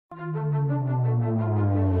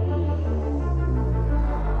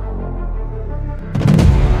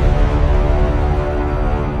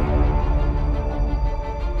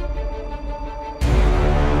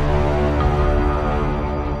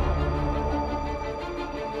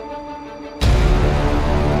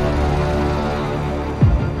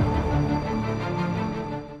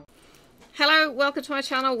welcome to my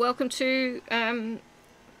channel. Welcome to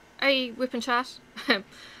a whip and chat. I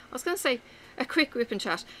was going to say a quick whip and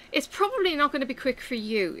chat. It's probably not going to be quick for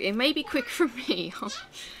you. It may be quick for me.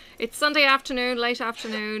 It's Sunday afternoon, late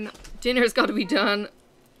afternoon. Dinner's got to be done.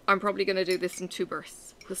 I'm probably going to do this in 2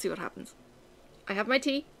 bursts. We'll see what happens. I have my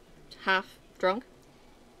tea, half drunk.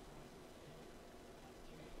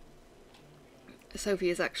 Sophie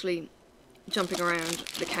is actually jumping around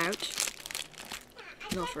the couch.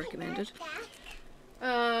 Not recommended.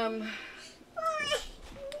 I'm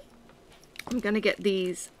going to get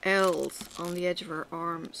these L's on the edge of her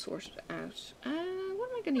arm sorted out. What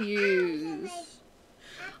am I going to use?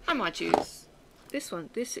 I might use this one.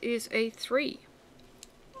 This is a 3.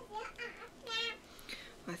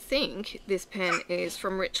 I think this pen is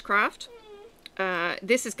from RachelRaeCraft.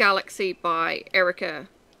 This is Galaxy by Erica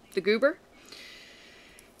the Goober.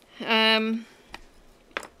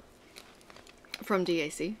 From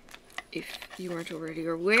DAC, if you weren't already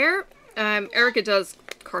aware. Erica does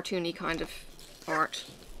cartoony kind of art.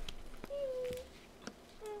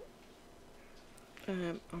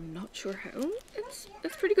 I'm not sure how.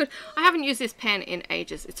 It's pretty good. I haven't used this pen in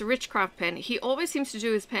ages. It's a RachelRaeCraft pen. He always seems to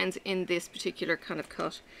do his pens in this particular kind of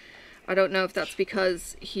cut. I don't know if that's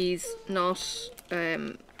because he's not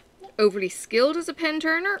overly skilled as a pen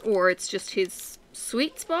turner, or it's just his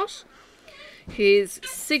sweet spot, his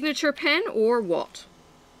signature pen, or what.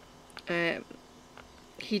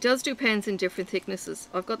 He does do pens in different thicknesses.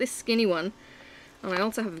 I've got this skinny one, and I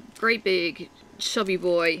also have a great big chubby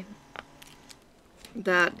boy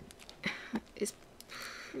that is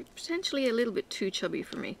potentially a little bit too chubby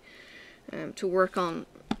for me to work on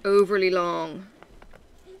overly long.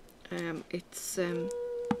 Yeah, it's see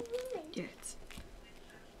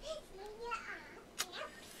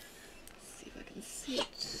if I can see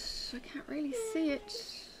it. I can't really see it.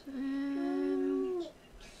 No.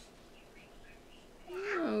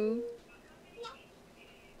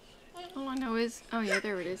 All I know is, oh yeah,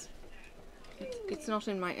 there it is. It's not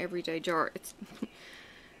in my everyday jar. It's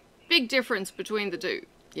big difference between the two.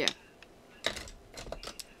 Yeah.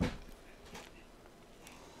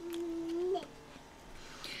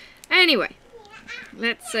 Anyway,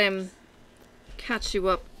 let's catch you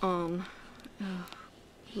up on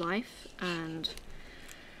life, and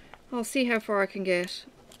I'll see how far I can get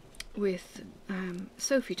with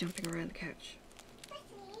Sophie jumping around the couch.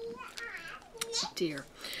 Dear.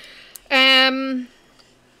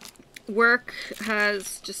 Work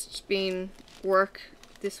has just been work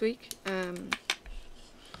this week.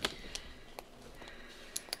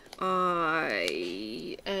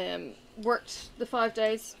 I worked the 5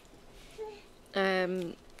 days.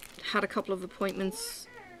 Had a couple of appointments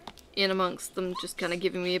in amongst them, just kind of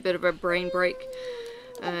giving me a bit of a brain break.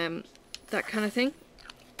 That kind of thing.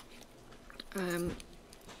 I'm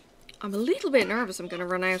a little bit nervous I'm going to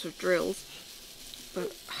run out of drills,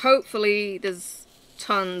 but hopefully there's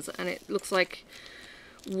tons, and it looks like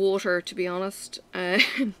water, to be honest.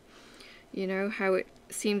 You know how it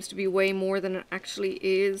seems to be way more than it actually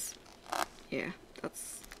is. Yeah,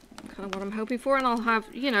 that's kind of what I'm hoping for, and I'll have,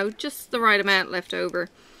 you know, just the right amount left over.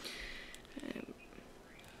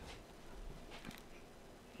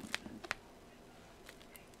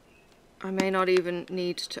 I may not even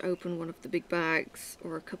need to open one of the big bags,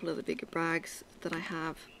 or a couple of the bigger bags that I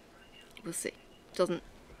have. We'll see. Doesn't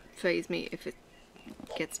faze me if it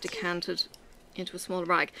gets decanted into a smaller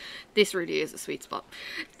bag. This really is a sweet spot.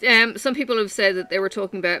 Some people have said that they were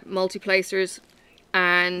talking about multi-placers,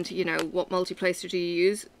 and, you know, what multi-placer do you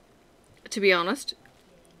use? To be honest,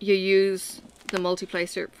 you use the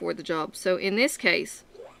multi-placer for the job. So in this case,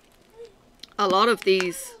 a lot of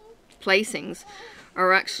these placings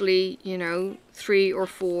are actually, you know, 3 or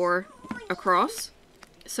 4 across.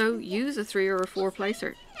 So use a 3 or a 4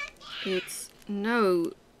 placer. It's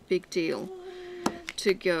no big deal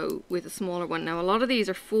to go with a smaller one. Now, a lot of these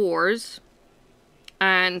are 4s,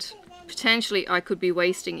 and potentially I could be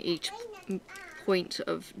wasting each point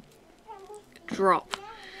of drop.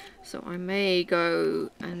 So I may go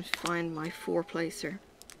and find my 4 placer.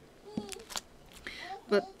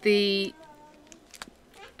 But the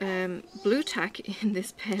blue tack in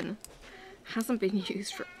this pen hasn't been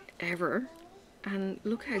used forever, and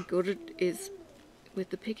look how good it is with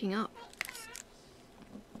the picking up.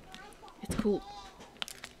 It's cool.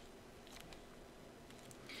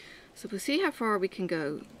 So we'll see how far we can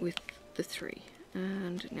go with the 3,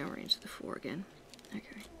 and now we're into the 4 again.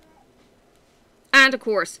 Okay. And of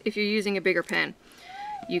course, if you're using a bigger pen,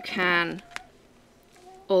 you can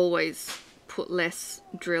always put less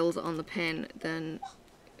drills on the pen than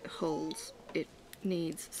holes it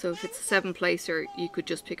needs. So if it's a 7 placer, you could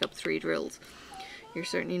just pick up 3 drills. you're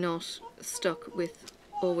certainly not stuck with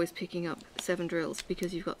always picking up 7 drills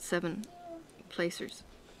because you've got 7 placers,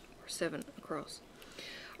 or 7 across.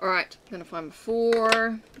 Alright, I'm going to find my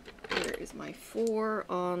 4. Here is my 4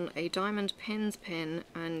 on a diamond Penz pen,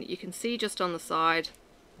 and you can see just on the side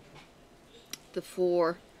the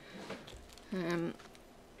 4. I'm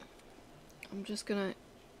just going to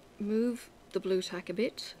move the blue tack a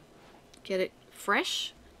bit, get it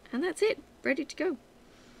fresh, and that's it, ready to go.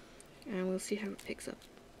 And we'll see how it picks up.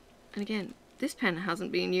 And again, this pen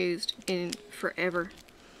hasn't been used in forever.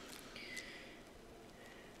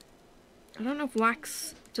 I don't know if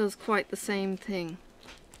wax does quite the same thing.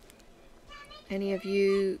 Any of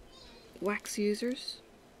you wax users?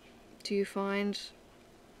 Do you find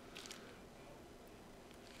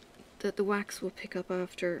that the wax will pick up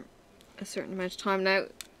after a certain amount of time? Now,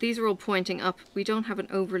 these are all pointing up. We don't have an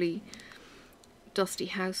overly dusty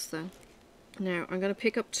house though. Now, I'm going to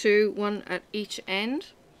pick up 2, one at each end,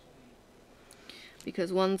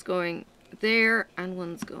 because one's going there and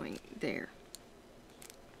one's going there.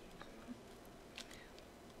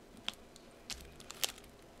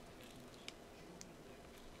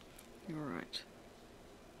 Alright.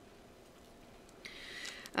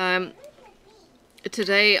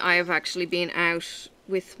 Today I have actually been out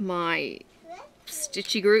with my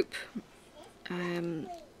stitchy group. Some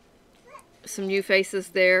new faces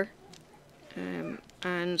there,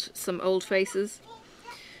 and some old faces,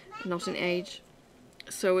 not in age.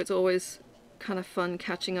 So it's always kind of fun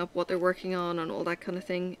catching up what they're working on and all that kind of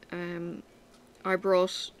thing. I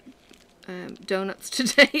brought donuts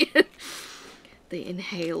today. They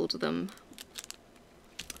inhaled them.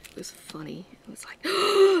 It was funny. It was like,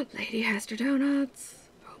 oh, Lady Hester donuts.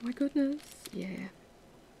 Oh my goodness. Yeah.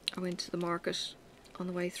 I went to the market on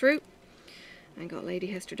the way through and got Lady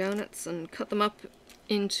Hester donuts and cut them up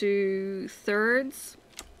into thirds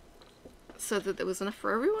so that there was enough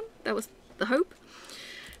for everyone. That was the hope.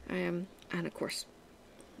 And of course,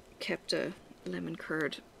 kept a lemon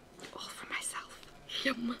curd all for myself.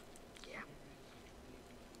 Yum.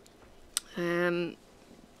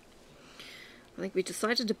 I think we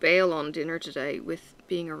decided to bail on dinner today with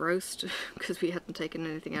being a roast because we hadn't taken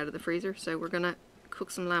anything out of the freezer, so we're gonna cook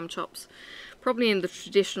some lamb chops, probably in the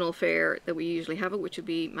traditional fare that we usually have it, which would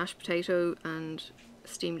be mashed potato and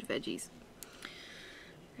steamed veggies.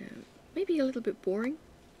 Maybe a little bit boring,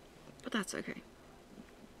 but that's okay.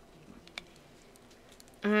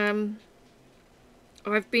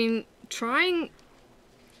 I've been trying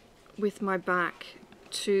with my back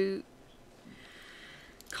to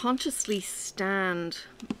consciously stand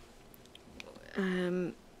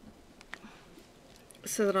so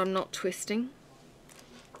that I'm not twisting.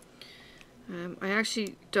 I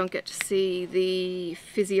actually don't get to see the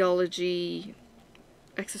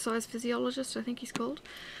exercise physiologist, I think he's called.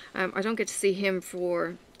 I don't get to see him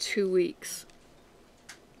for 2 weeks.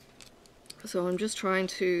 So I'm just trying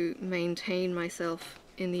to maintain myself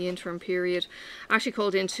in the interim period. I actually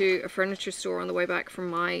called into a furniture store on the way back from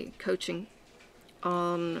my coaching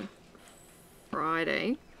on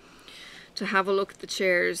Friday to have a look at the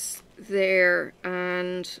chairs there,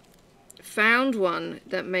 and found one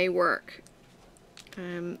that may work.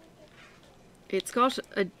 It's got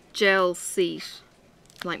a gel seat,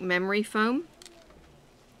 like memory foam,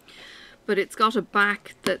 but it's got a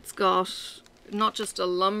back that's got not just a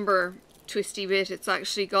lumbar twisty bit, it's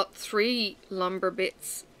actually got 3 lumbar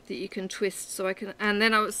bits that you can twist. So I can, and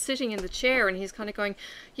then I was sitting in the chair and he's kind of going,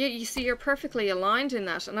 yeah, you see, you're perfectly aligned in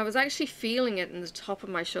that. And I was actually feeling it in the top of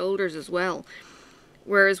my shoulders as well.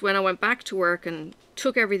 Whereas when I went back to work and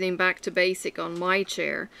took everything back to basic on my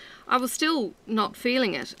chair, I was still not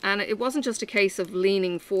feeling it. And it wasn't just a case of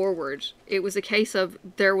leaning forward, it was a case of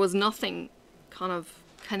there was nothing kind of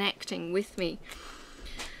connecting with me.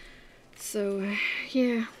 So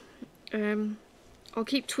yeah, I'll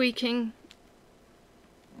keep tweaking,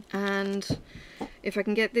 and if I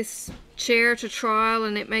can get this chair to trial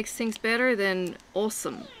and it makes things better, then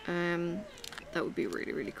awesome. That would be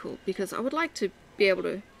really, really cool, because I would like to be able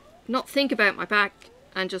to not think about my back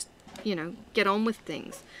and just, you know, get on with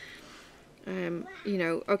things. You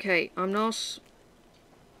know, okay, I'm not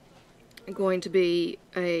going to be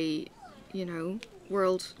a, you know,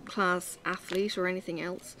 world-class athlete or anything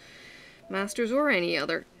else, masters or any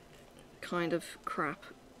other kind of crap,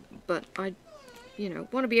 but I, you know,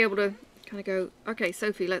 want to be able to kind of go, okay,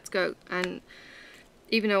 Sophie, let's go. And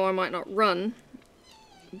even though I might not run,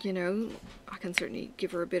 you know, I can certainly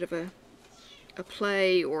give her a bit of a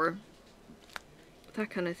play or that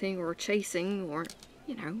kind of thing, or chasing, or,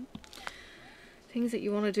 you know, things that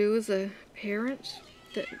you want to do as a parent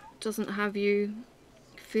that doesn't have you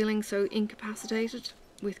feeling so incapacitated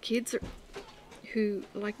with kids who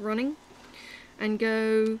like running and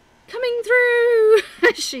go, "Coming through!"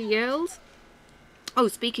 as she yells. Oh,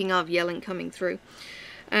 speaking of yelling, coming through.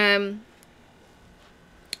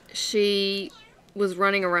 She was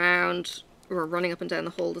running around, or running up and down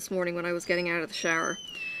the hall this morning when I was getting out of the shower.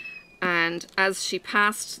 And as she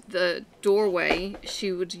passed the doorway,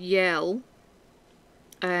 she would yell,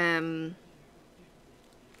 "Hi, Mummy!"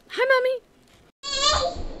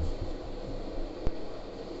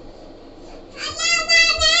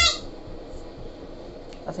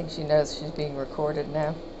 I think she knows she's being recorded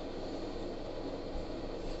now.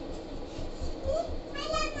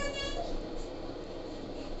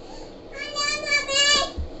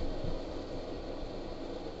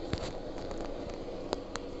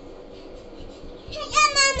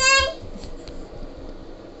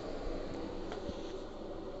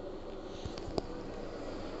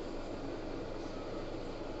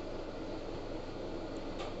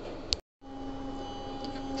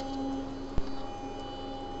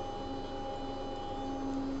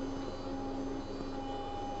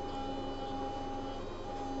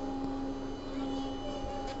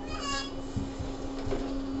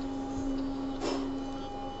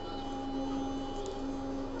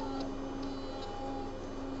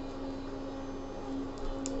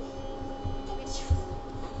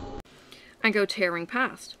 And go tearing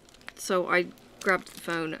past. So I grabbed the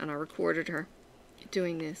phone and I recorded her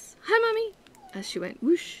doing this, "Hi, Mummy," as she went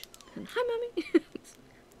whoosh, and "Hi, Mummy."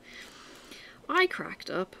 I cracked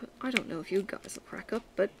up. I don't know if you guys will crack up,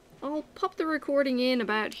 but I'll pop the recording in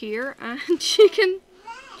about here and you can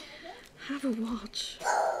have a watch.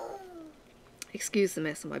 Excuse the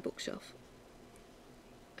mess on my bookshelf.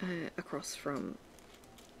 Across from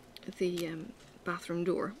the bathroom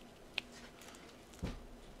door.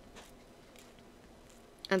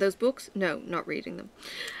 And those books? No, not reading them.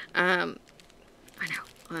 I know,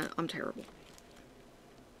 I'm terrible.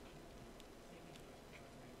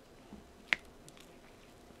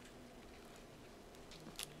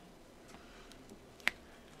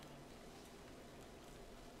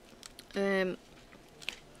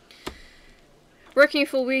 Working a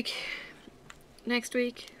full week next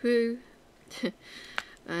week. Who?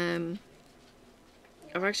 I've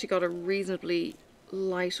actually got a reasonably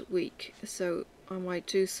light week, so I might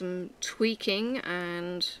do some tweaking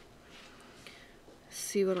and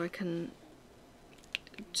see what I can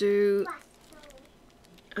do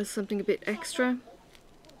as something a bit extra.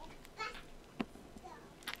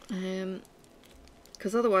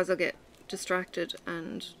 Because otherwise I'll get distracted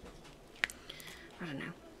and, I don't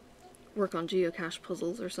know, work on geocache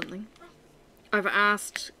puzzles or something. I've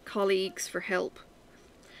asked colleagues for help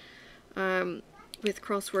with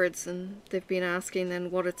crosswords, and they've been asking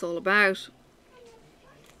then what it's all about.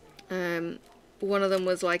 One of them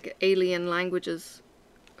was like alien languages,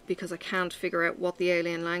 because I can't figure out what the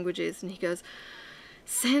alien language is, and he goes,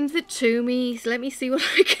 "Send it to me, let me see what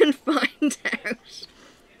I can find out."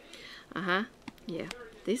 Yeah,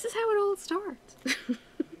 this is how it all starts.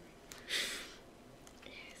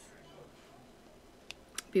 Yes.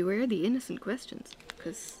 Beware the innocent questions,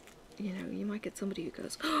 because, you know, you might get somebody who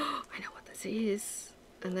goes, "Oh, I know what this is,"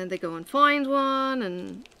 and then they go and find one,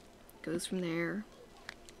 and it goes from there.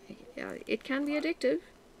 Yeah, it can be addictive.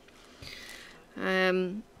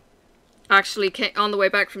 Actually, on the way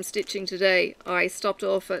back from stitching today, I stopped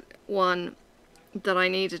off at one that I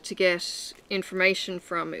needed to get information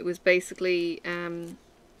from. It was basically an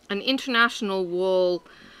international wall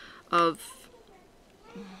of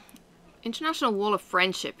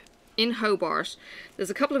friendship in Hobart. There's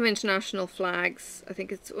a couple of international flags. I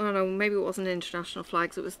think it's, oh no, maybe it wasn't international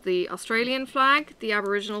flags. It was the Australian flag, the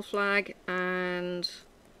Aboriginal flag, and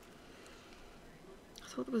I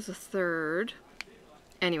thought there was a third.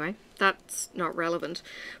 Anyway, that's not relevant.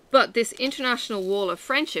 But this international wall of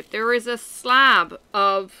friendship, there is a slab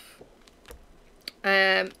of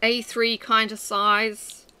A3 kind of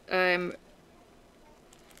size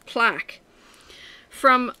plaque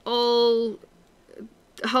from a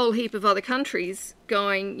whole heap of other countries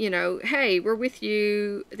going, you know, "Hey, we're with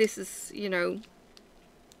you. This is, you know,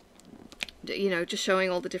 just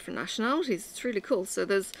showing all the different nationalities." It's really cool. So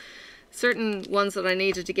there's certain ones that I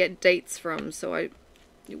needed to get dates from, so I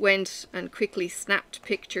went and quickly snapped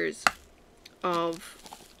pictures of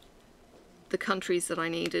the countries that I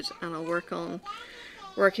needed, and I'll work on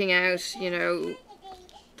working out, you know,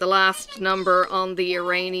 the last number on the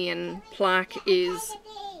Iranian plaque is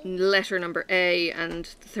letter number A, and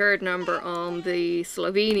the third number on the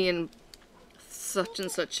Slovenian such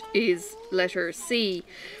and such is letter C,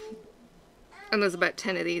 and there's about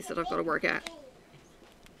 10 of these that I've got to work out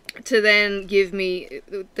to then give me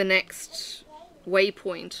the next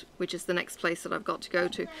waypoint, which is the next place that I've got to go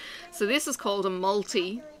to. So this is called a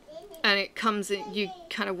multi, and it comes in, you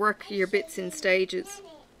kind of work your bits in stages.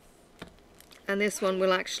 And this one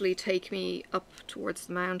will actually take me up towards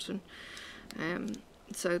the mountain.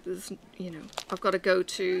 So there's, you know, I've got to go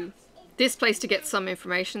to this place to get some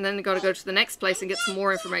information, then I've got to go to the next place and get some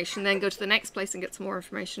more information, then go to the next place and get some more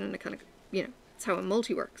information, and it kind of, you know, that's how a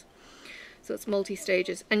multi works. So it's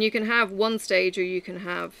multi-stages, and you can have one stage, or you can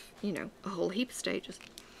have, you know, a whole heap of stages.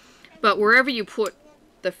 But wherever you put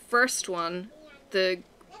the first one, the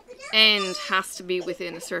end has to be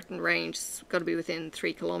within a certain range. It's got to be within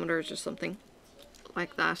 3 kilometers or something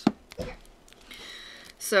like that.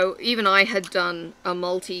 So even I had done a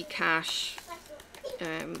multi-cache,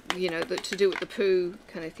 you know, to do with the poo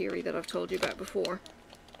kind of theory that I've told you about before,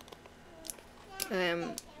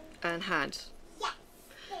 and had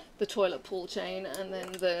the toilet pull chain, and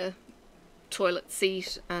then the toilet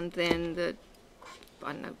seat, and then the,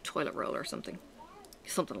 I don't know, toilet roll or something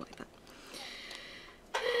like that.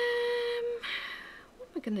 What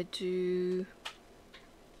am I gonna do?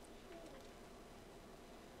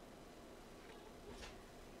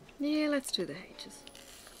 Yeah, let's do the H's.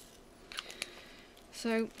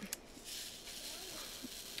 So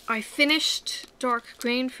I finished Dark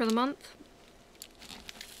Green for the month,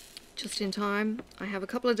 just in time. I have a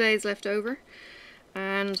couple of days left over,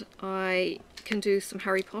 and I can do some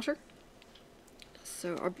Harry Potter.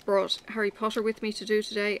 So I brought Harry Potter with me to do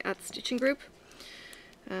today at Stitching Group,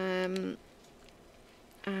 and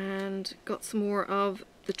got some more of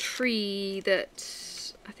the tree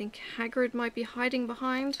that I think Hagrid might be hiding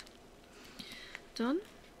behind done.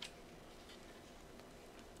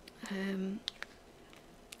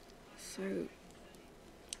 So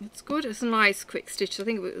it's good. It's a nice quick stitch. I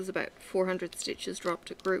think it was about 400 stitches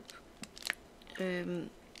dropped at group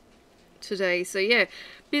today. So yeah,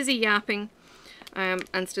 busy yapping,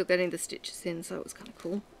 and still getting the stitches in, so it was kind of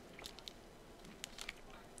cool.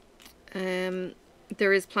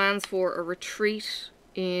 There is plans for a retreat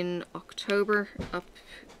in October up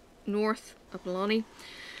north, up Lonnie,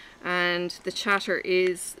 and the chatter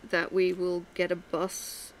is that we will get a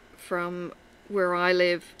bus from where I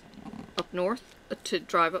live up north, to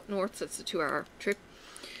drive up north, so it's a 2-hour trip.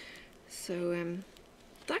 So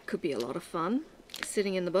that could be a lot of fun,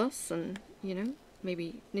 sitting in the bus and, you know,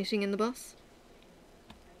 maybe knitting in the bus.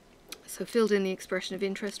 So filled in the expression of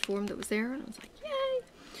interest form that was there, and I was like, yay!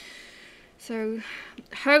 So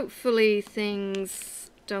hopefully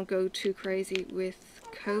things don't go too crazy with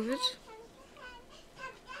COVID.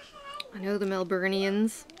 I know the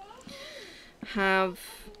Melburnians have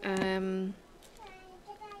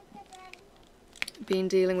been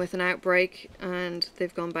dealing with an outbreak, and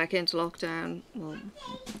they've gone back into lockdown. Well,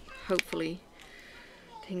 hopefully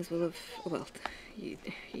things will have, well,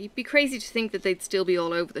 you'd be crazy to think that they'd still be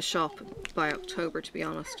all over the shop by October, to be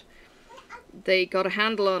honest. They got a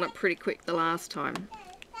handle on it pretty quick the last time,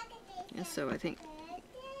 and so I think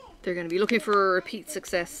they're going to be looking for a repeat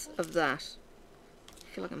success of that.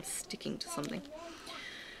 I feel like I'm sticking to something.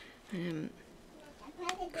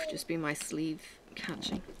 Could just be my sleeve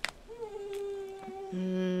catching.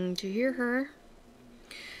 Do you hear her?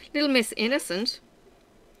 Little Miss Innocent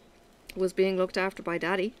was being looked after by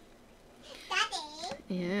Daddy. Daddy?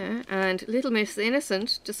 Yeah, and Little Miss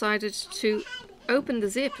Innocent decided to open the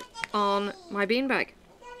zip on my beanbag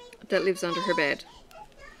that lives under her bed.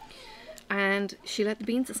 And she let the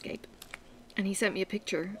beans escape. And he sent me a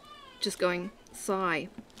picture just going, sigh.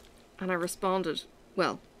 And I responded,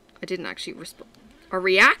 well, I didn't actually respond. I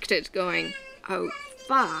reacted going, oh,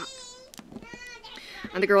 fuck.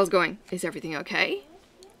 And the girl's going, is everything okay?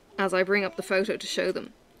 As I bring up the photo to show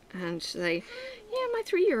them. And they, yeah, my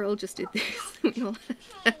 3-year-old just did this. We all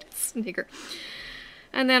had a snigger.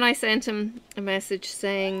 And then I sent him a message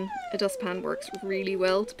saying a dustpan works really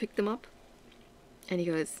well to pick them up. And he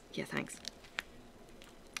goes, yeah, thanks.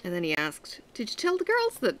 And then he asked, did you tell the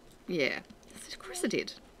girls that? Yeah. I said, of course I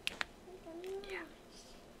did. Yeah.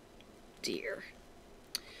 Dear.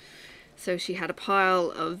 So she had a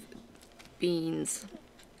pile of beans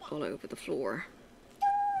all over the floor.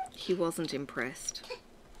 He wasn't impressed.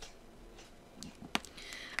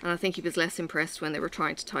 And I think he was less impressed when they were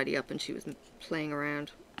trying to tidy up and she was playing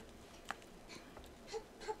around.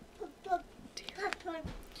 Dear.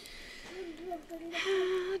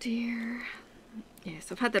 Oh dear.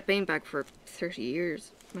 Yes, I've had that beanbag for 30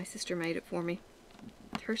 years. My sister made it for me.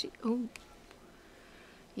 30? Oh.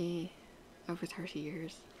 Yeah, over 30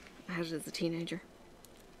 years. I had it as a teenager.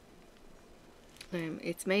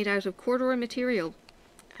 It's made out of corduroy material,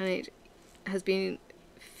 and it has been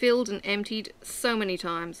filled and emptied so many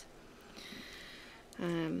times.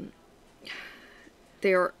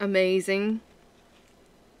 They are amazing.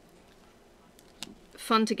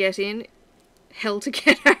 Fun to get in, hell to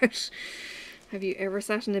get out. Have you ever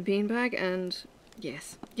sat in a beanbag? And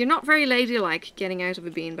yes, you're not very ladylike getting out of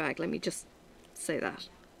a beanbag, let me just say that.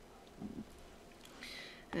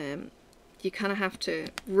 You kind of have to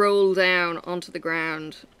roll down onto the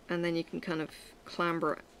ground, and then you can kind of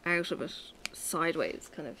clamber out of it sideways,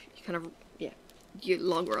 yeah, you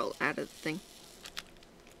log roll out of the thing.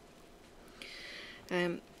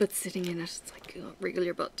 But sitting in it, it's like, oh, wriggle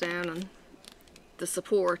your butt down, and the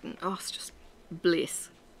support, and oh, it's just bliss.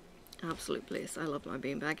 Absolute bliss. I love my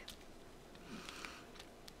beanbag.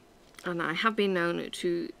 And I have been known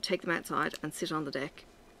to take them outside and sit on the deck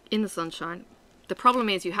in the sunshine. The problem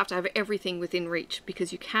is you have to have everything within reach,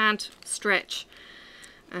 because you can't stretch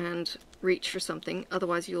and reach for something,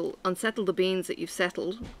 otherwise you'll unsettle the beans that you've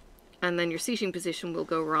settled, and then your seating position will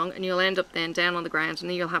go wrong, and you'll end up then down on the ground, and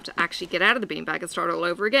then you'll have to actually get out of the beanbag and start all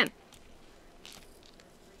over again.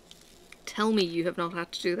 Tell me you have not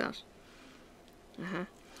had to do that.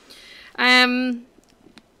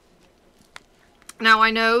 Now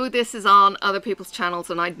I know this is on other people's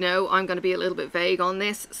channels, and I know I'm going to be a little bit vague on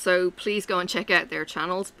this, so please go and check out their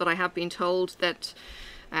channels, but I have been told that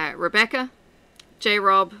Rebecca,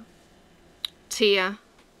 J-Rob, Tia,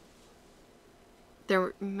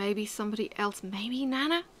 there may be somebody else, maybe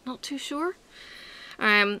Nana, not too sure,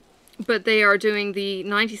 but they are doing the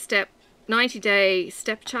 90-day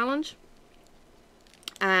step challenge,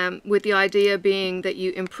 with the idea being that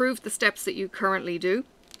you improve the steps that you currently do.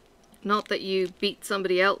 Not that you beat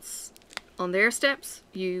somebody else on their steps,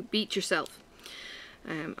 you beat yourself.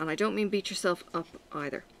 And I don't mean beat yourself up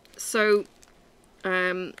either. So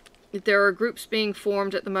there are groups being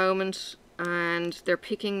formed at the moment, and they're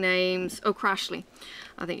picking names. Oh, Crashly,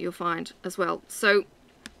 I think you'll find as well. So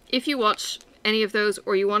if you watch any of those,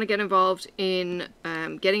 or you want to get involved in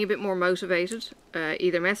getting a bit more motivated,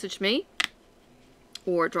 either message me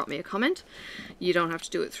or drop me a comment. You don't have to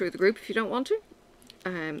do it through the group if you don't want to.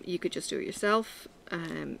 You could just do it yourself.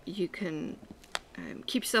 You can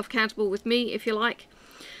keep yourself accountable with me if you like.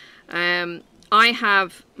 I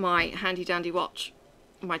have my handy dandy watch,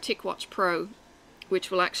 my TicWatch Pro, which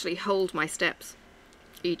will actually hold my steps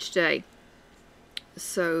each day.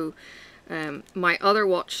 So my other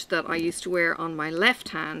watch that I used to wear on my left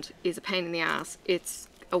hand is a pain in the ass. It's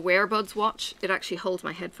a Wearbuds watch. It actually holds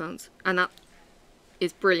my headphones, and that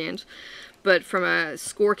is brilliant. But from a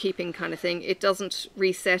scorekeeping kind of thing, it doesn't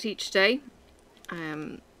reset each day,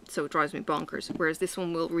 so it drives me bonkers, whereas this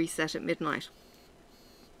one will reset at midnight.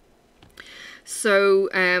 So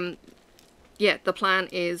yeah, the plan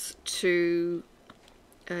is to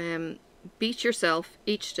beat yourself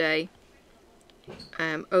each day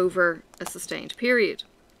over a sustained period,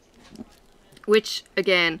 which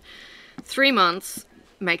again, 3 months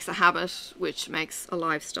makes a habit, which makes a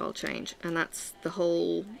lifestyle change, and that's the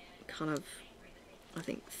whole kind of, I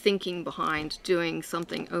think, thinking behind doing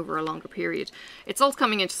something over a longer period. It's all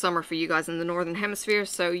coming into summer for you guys in the Northern Hemisphere,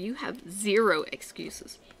 so you have zero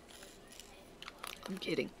excuses. I'm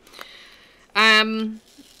kidding.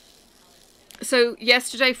 So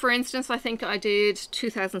yesterday, for instance, I think I did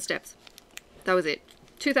 2,000 steps. That was it.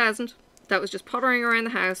 2,000. That was just pottering around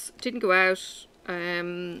the house. Didn't go out.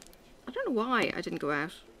 I don't know why I didn't go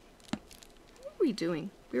out. What were we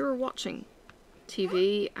doing? We were watching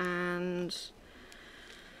TV, and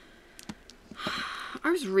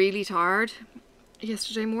I was really tired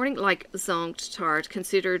yesterday morning, like zonked tired,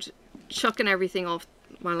 considered chucking everything off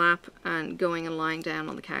my lap and going and lying down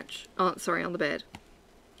on the couch, on the bed,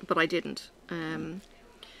 but I didn't, to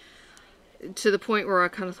the point where I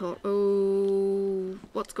kind of thought, oh,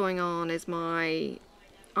 what's going on? Is my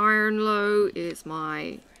iron low? Is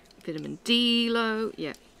my vitamin D low?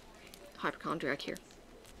 Yeah, hypochondriac here.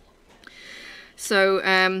 So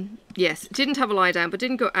yes, didn't have a lie down, but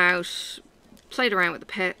didn't go out. Played around with the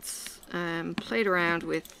pets, played around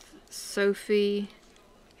with Sophie.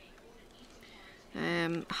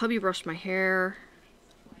 Hubby brushed my hair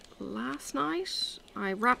last night.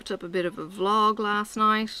 I wrapped up a bit of a vlog last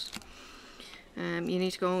night. You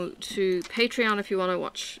need to go to Patreon if you want to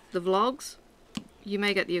watch the vlogs. You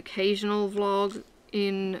may get the occasional vlog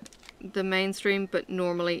in the mainstream, but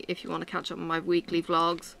normally if you want to catch up on my weekly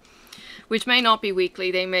vlogs, which may not be weekly,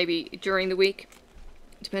 they may be during the week,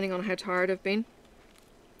 depending on how tired I've been.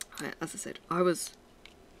 As I said, I was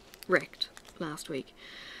wrecked last week.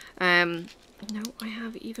 No, I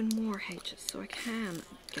have even more hedges, so I can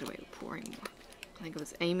get away with pouring more. I think I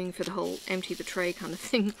was aiming for the whole empty the tray kind of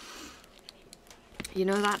thing. You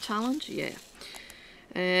know that challenge? Yeah.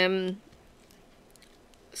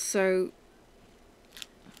 So,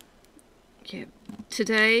 yeah,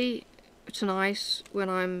 tonight, when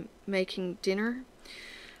I'm making dinner,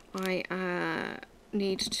 I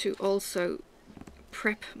need to also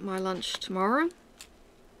prep my lunch tomorrow.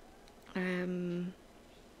 I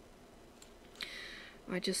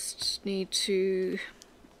just need to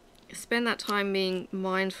spend that time being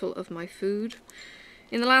mindful of my food.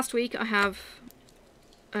 In the last week I have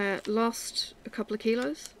lost a couple of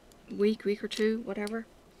kilos, week or two, whatever.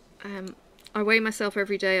 I weigh myself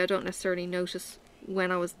every day. I don't necessarily notice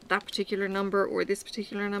when I was that particular number or this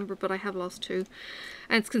particular number, but I have lost 2,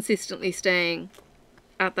 and it's consistently staying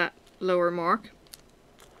at that lower mark.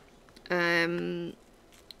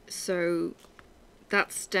 So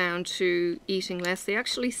that's down to eating less. They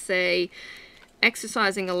actually say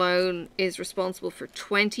exercising alone is responsible for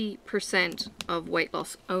 20% of weight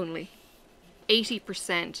loss only.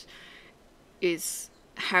 80% is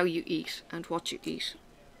how you eat and what you eat.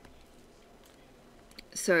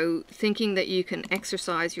 So thinking that you can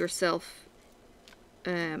exercise yourself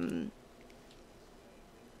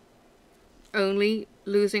only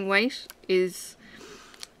losing weight is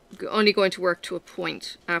only going to work to a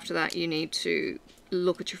point. After that, you need to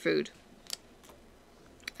look at your food.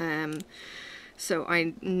 So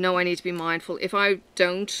I know I need to be mindful. If I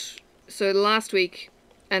don't, so last week,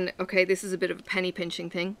 and okay, this is a bit of a penny pinching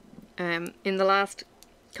thing. In the last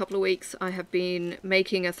couple of weeks, I have been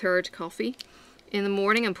making a 3rd coffee in the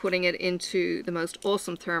morning and putting it into the most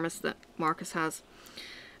awesome thermos that Marcus has.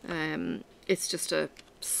 It's just a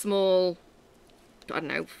small, I don't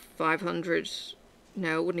know, 500,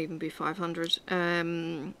 no, it wouldn't even be 500.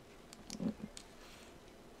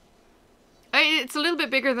 It's a little bit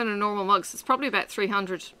bigger than a normal mug, so it's probably about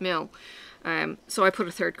 300 ml. So I put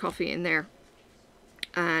a 3rd coffee in there.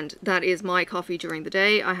 And that is my coffee during the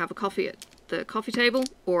day. I have a coffee at the coffee table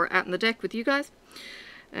or out on the deck with you guys.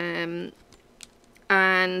 And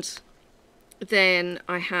then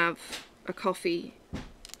I have a coffee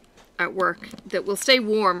at work that will stay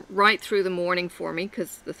warm right through the morning for me,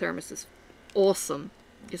 because the thermos is awesome.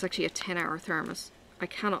 It's actually a 10-hour thermos. I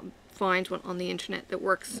cannot find one on the internet that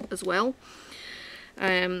works as well.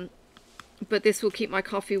 But this will keep my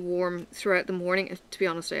coffee warm throughout the morning. To be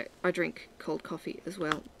honest, I drink cold coffee as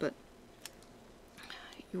well, but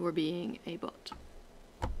you're being a butt.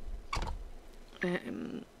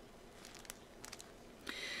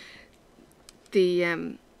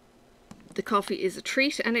 The coffee is a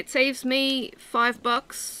treat, and it saves me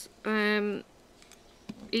 $5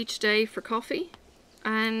 each day for coffee.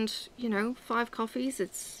 And, you know, 5 coffees,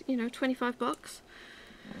 it's, you know, $25.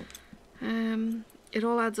 It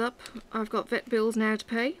all adds up. I've got vet bills now to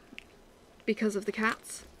pay because of the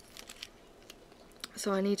cats.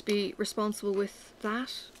 So I need to be responsible with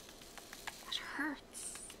that. It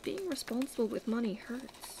hurts. Being responsible with money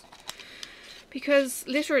hurts. Because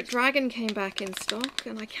Literate Dragon came back in stock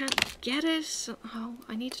and I can't get it. Oh,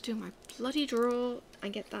 I need to do my bloody draw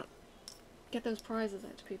and get those prizes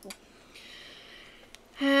out to people.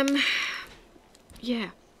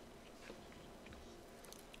 Yeah.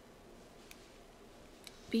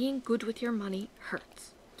 Being good with your money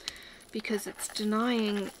hurts. Because it's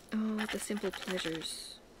denying, the simple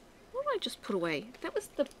pleasures. What did I just put away? That was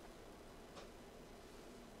the...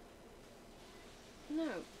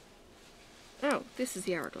 No. Oh, this is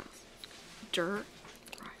the hourglass. Right.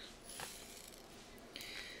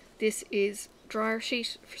 This is dryer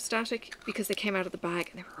sheet for static, because they came out of the bag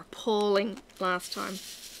and they were appalling last time.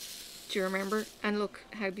 Do you remember? And look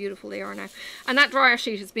how beautiful they are now. And that dryer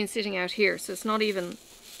sheet has been sitting out here, so it's not even,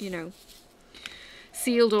 you know,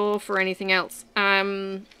 sealed off or anything else.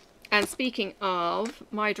 And speaking of,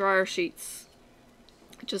 my dryer sheets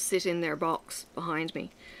just sit in their box behind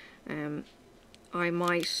me. I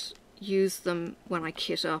might use them when I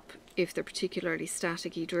kit up if they're particularly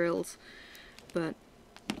staticky drills, but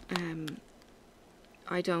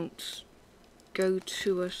I don't go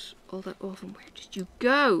to it all that often. Where did you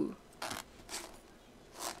go?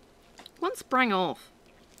 One sprang off.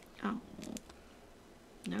 Oh.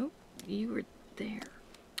 No, you were there.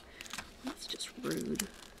 That's just rude.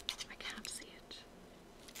 I can't see it.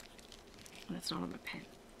 And it's not on my pen.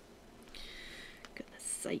 Goodness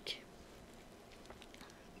sake.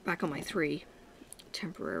 Back on my 3,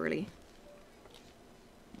 temporarily.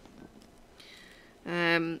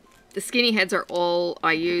 The skinny heads are all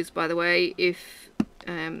I use, by the way, if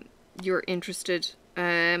you're interested.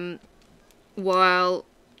 While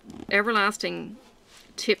everlasting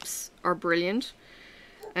tips are brilliant,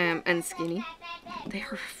 and skinny,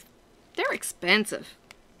 they're expensive.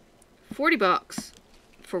 $40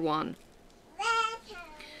 for one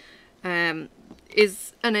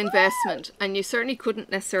is an investment, and you certainly couldn't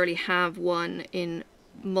necessarily have one in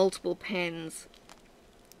multiple pens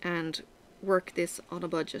and work this on a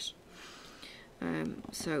budget.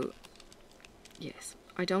 So yes,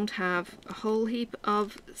 I don't have a whole heap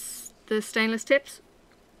of the stainless tips,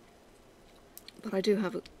 but I do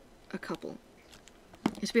have a couple.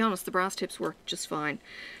 And to be honest, the brass tips work just fine.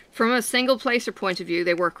 From a single placer point of view,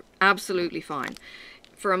 they work absolutely fine.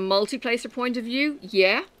 For a multi-placer point of view,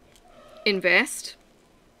 yeah, invest.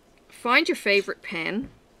 Find your favorite pen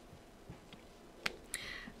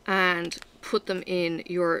and put them in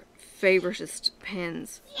your favoritist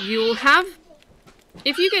pens. You'll have,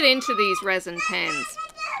 if you get into these resin pens,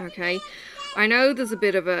 okay, I know there's a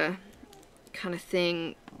bit of a kind of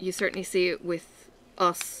thing, you certainly see it with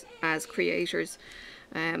us as creators.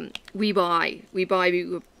 We buy,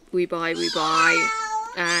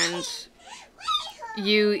 and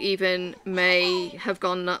you even may have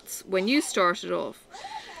gone nuts when you started off.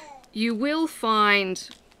 You will find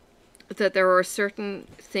that there are certain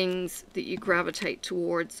things that you gravitate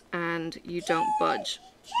towards and you don't budge.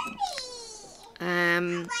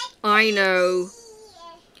 I know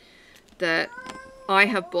that I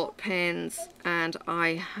have bought pens and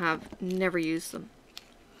I have never used them.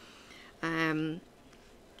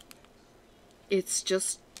 It's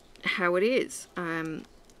just how it is.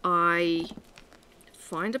 I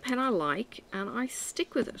find a pen I like and I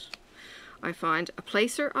stick with it. I find a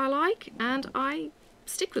placer I like and I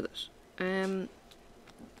stick with it.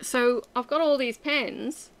 So I've got all these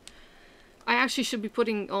pens. I actually should be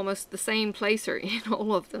putting almost the same placer in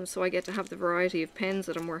all of them so I get to have the variety of pens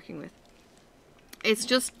that I'm working with. It's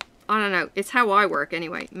just, I don't know, it's how I work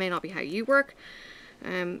anyway. It may not be how you work.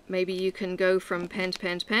 Maybe you can go from pen to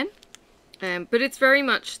pen to pen. But it's very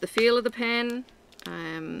much the feel of the pen,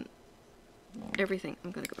 everything.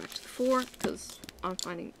 I'm going to go back to the 4 because I'm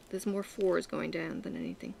finding there's more 4s going down than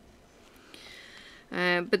anything.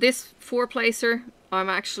 But this 4 placer I'm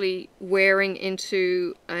actually wearing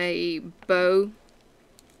into a bow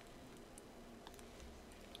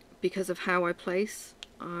because of how I place.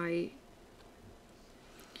 I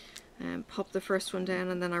pop the first one down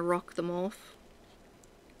and then I rock them off.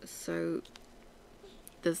 So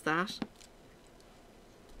there's that.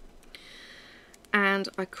 And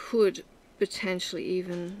I could potentially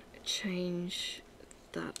even change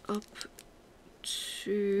that up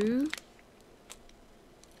to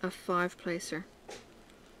a 5 placer.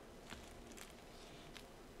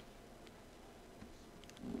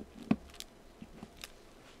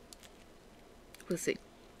 We'll see.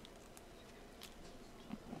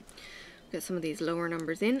 Get some of these lower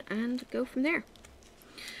numbers in and go from there.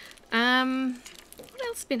 What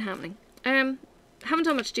else has been happening? Haven't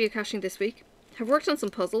done much geocaching this week. Have worked on some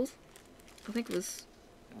puzzles. I think I was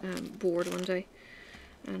bored one day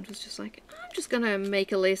and was just like, I'm just gonna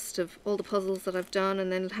make a list of all the puzzles that I've done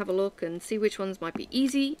and then have a look and see which ones might be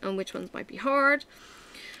easy and which ones might be hard.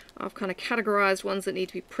 I've kind of categorized ones that need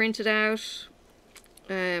to be printed out.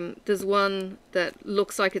 There's one that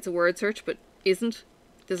looks like it's a word search but isn't.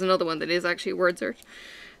 There's another one that is actually a word search,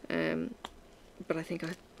 but I think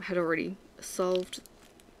I had already solved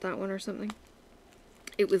that one or something.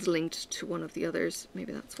 It was linked to one of the others,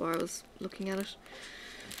 maybe that's why I was looking at it.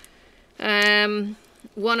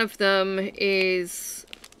 One of them is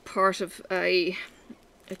part of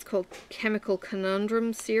it's called Chemical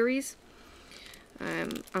Conundrum series,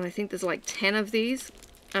 and I think there's like 10 of these,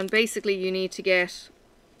 and basically you need to get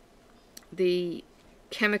the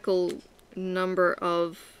chemical number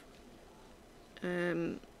of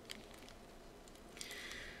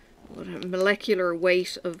molecular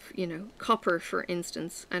weight of, you know, copper, for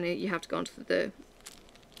instance, and you have to go onto the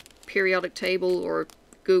periodic table or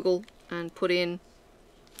Google and put in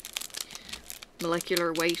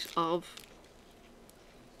molecular weight of,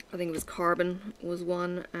 I think it was carbon was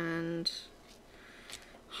one, and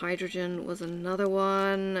hydrogen was another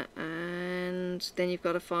one, and then you've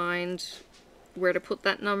got to find where to put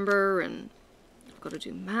that number, and I've got to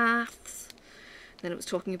do maths. Then it was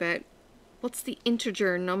talking about what's the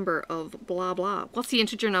integer number of blah blah. What's the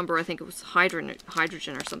integer number? I think it was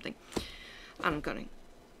hydrogen or something. And I'm going,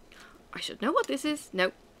 I should know what this is.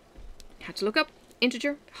 Nope. Had to look up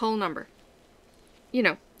integer, whole number. You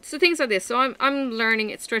know, so things like this. So I'm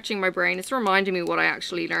learning, it's stretching my brain. It's reminding me what I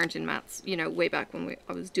actually learned in maths, you know, way back when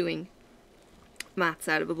I was doing maths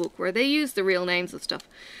out of a book where they use the real names of stuff.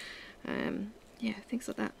 Yeah, things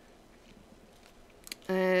like that.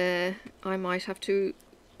 I might have to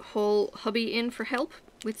haul hubby in for help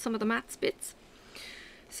with some of the maths bits.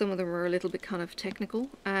 Some of them are a little bit kind of technical,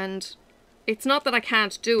 and it's not that I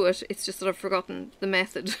can't do it, it's just that I've forgotten the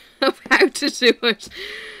method of how to do it.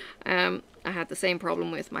 I had the same problem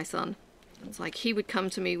with my son. It's like he would come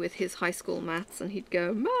to me with his high school maths and he'd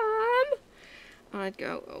go, Mom! And I'd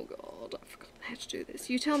go, oh God, I've forgotten how to do this.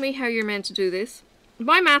 You tell me how you're meant to do this.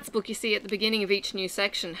 My maths book, you see, at the beginning of each new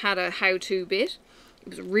section had a how-to bit. It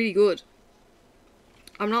was really good.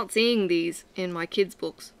 I'm not seeing these in my kids'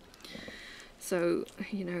 books. So,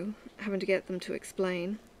 you know, having to get them to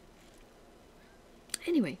explain.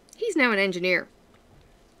 Anyway, he's now an engineer.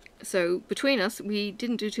 So, between us, we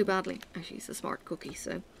didn't do too badly. Actually, he's a smart cookie,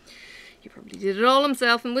 so he probably did it all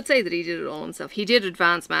himself and would say that he did it all himself. He did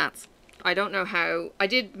advanced maths. I don't know how... I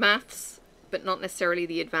did maths, but not necessarily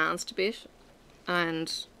the advanced bit.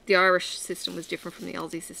 And the Irish system was different from the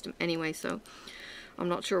Aussie system anyway, so I'm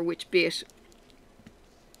not sure which bit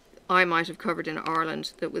I might have covered in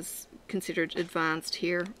Ireland that was considered advanced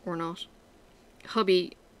here or not.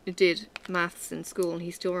 Hubby did maths in school and he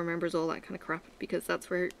still remembers all that kind of crap because that's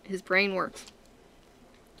where his brain works.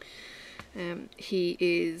 He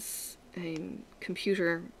is a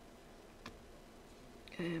computer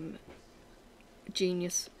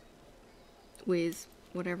genius, whiz,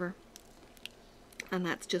 whatever. And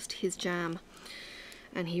that's just his jam.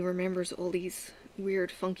 And he remembers all these weird,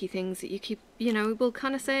 funky things that you keep, you know, will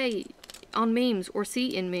kind of say on memes or see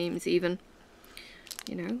in memes even.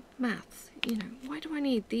 You know, maths. You know, why do I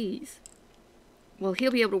need these? Well,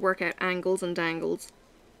 he'll be able to work out angles and dangles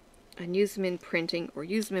and use them in printing or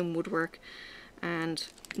use them in woodwork and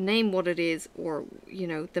name what it is or, you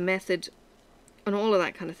know, the method and all of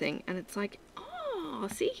that kind of thing. And it's like, oh,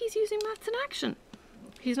 see, he's using maths in action.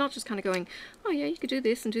 He's not just kind of going, oh yeah, you could do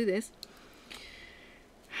this and do this.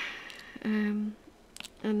 And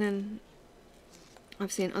then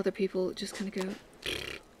I've seen other people just kind of go,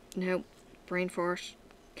 no, brain fart,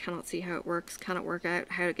 cannot see how it works, cannot work out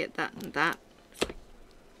how to get that and that. It's like,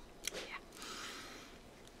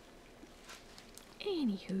 yeah.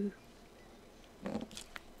 Anywho,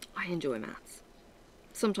 I enjoy maths.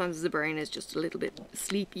 Sometimes the brain is just a little bit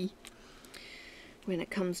sleepy when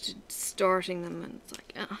it comes to starting them, and it's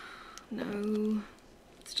like, oh, no.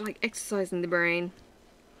 It's like exercising the brain.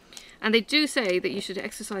 And they do say that you should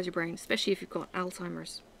exercise your brain, especially if you've got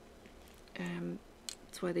Alzheimer's.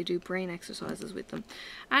 That's why they do brain exercises with them.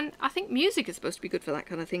 And I think music is supposed to be good for that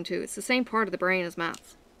kind of thing too. It's the same part of the brain as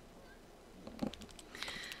maths.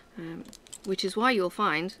 Which is why you'll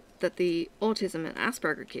find that the autism and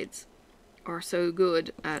Asperger kids are so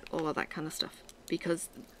good at all of that kind of stuff. Because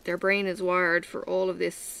their brain is wired for all of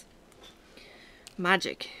this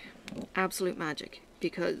magic. Absolute magic.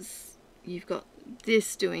 Because you've got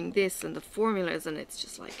this doing this and the formulas, and it's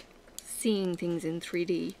just like seeing things in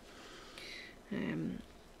 3D.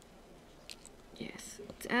 Yes.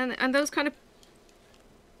 And those kind of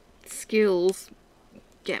skills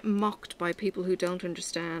get mocked by people who don't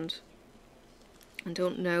understand and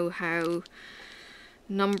don't know how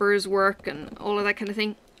numbers work and all of that kind of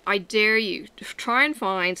thing. I dare you to try and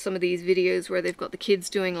find some of these videos where they've got the kids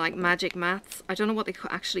doing like magic maths. I don't know what they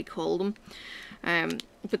actually call them.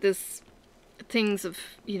 But there's things of,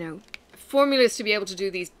 you know, formulas to be able to do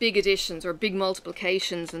these big additions or big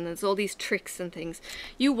multiplications, and there's all these tricks and things.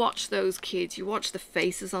 You watch those kids, you watch the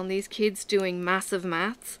faces on these kids doing massive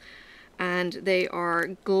maths, and they are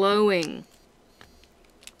glowing,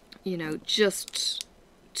 you know, just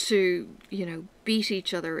to, you know, beat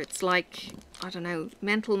each other. It's like, I don't know,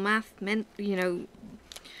 mental math, you know,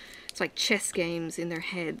 it's like chess games in their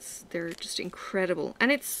heads. They're just incredible. And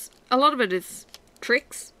it's, a lot of it is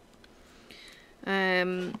tricks.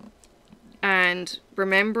 And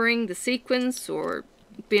remembering the sequence or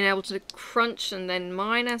being able to crunch and then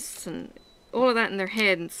minus and all of that in their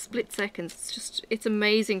head in split seconds. It's just, it's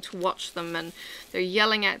amazing to watch them, and they're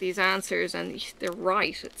yelling out these answers and they're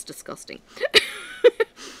right. It's disgusting.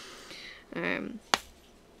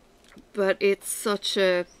 But it's such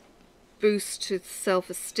a boost to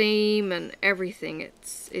self-esteem and everything.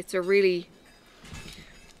 It's a really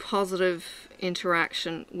positive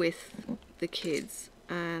interaction with the kids.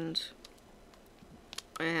 And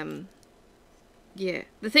yeah,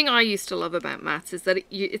 the thing I used to love about maths is that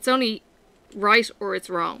it's only right or it's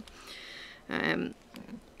wrong.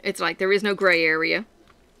 It's like there is no grey area.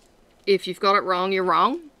 If you've got it wrong, you're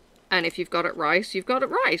wrong, and if you've got it right, you've got it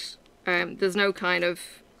right. There's no kind of,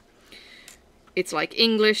 it's like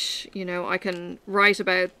English, you know, I can write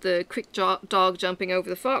about the quick dog jumping over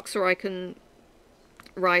the fox, or I can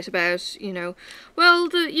write about, you know, well,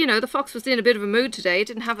 the fox was in a bit of a mood today, it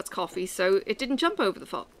didn't have its coffee, so it didn't jump over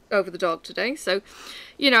the dog today. So,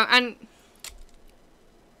 you know, and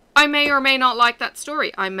I may or may not like that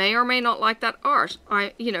story, I may or may not like that art,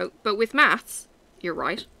 you know, but with maths, you're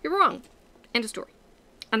right, you're wrong, end of story.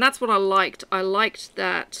 And that's what I liked. I liked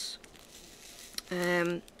that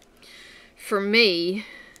for me,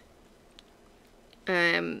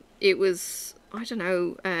 it was, I don't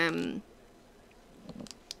know,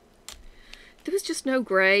 there was just no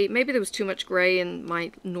grey. Maybe there was too much grey in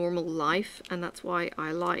my normal life, and that's why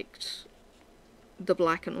I liked the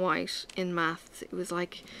black and white in maths. It was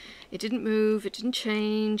like, it didn't move, it didn't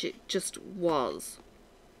change, it just was.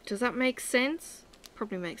 Does that make sense?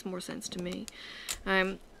 Probably makes more sense to me.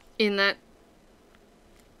 In that,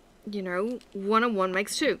 you know, 1 and 1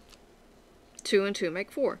 makes 2. 2 and 2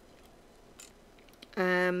 make 4.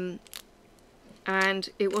 And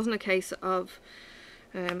it wasn't a case of,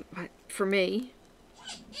 for me,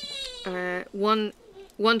 one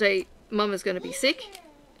day Mum is going to be sick,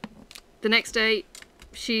 the next day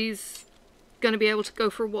she's going to be able to go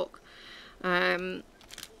for a walk.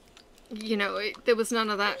 You know, there was none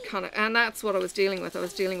of that kind of, and that's what I was dealing with. I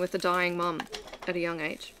was dealing with a dying mum at a young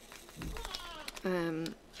age.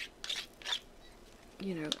 You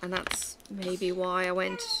know, and that's maybe why I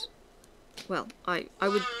went, well, I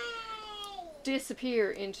would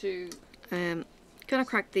disappear into, gonna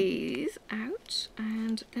crack these out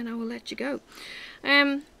and then I will let you go.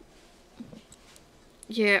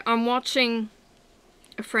 Yeah, I'm watching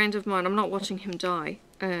a friend of mine. I'm not watching him die.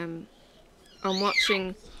 I'm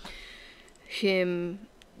watching him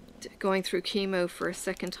going through chemo for a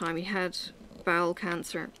second time. He had bowel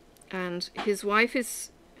cancer, and his wife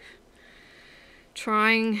is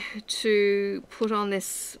trying to put on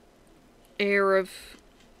this air of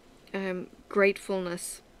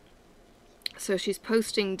gratefulness. So she's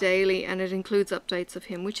posting daily, and it includes updates of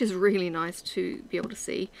him, which is really nice to be able to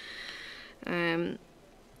see.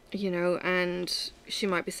 You know, and she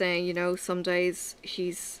might be saying, you know, some days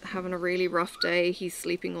he's having a really rough day, he's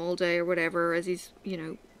sleeping all day or whatever as he's, you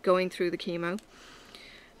know, going through the chemo.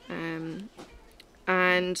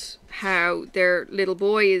 And how their little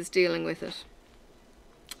boy is dealing with it.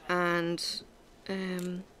 And,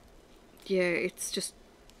 yeah, it's just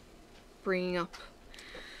bringing up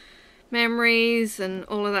memories and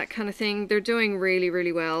all of that kind of thing. They're doing really,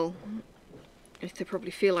 really well. They probably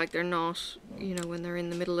feel like they're not, you know, when they're in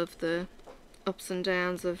the middle of the ups and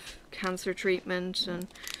downs of cancer treatment. And,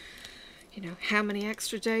 you know, how many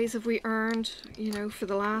extra days have we earned, you know, for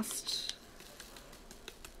the last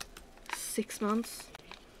 6 months?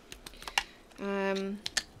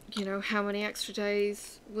 You know, how many extra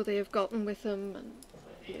days will they have gotten with them? And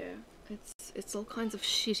yeah, it's all kinds of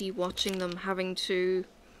shitty watching them having to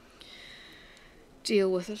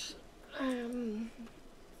deal with it.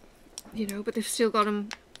 You know, but they've still got him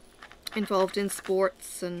involved in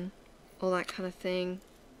sports and all that kind of thing.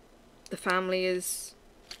 The family is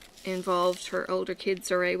involved. Her older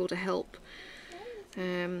kids are able to help.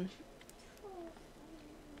 I'm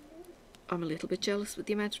a little bit jealous with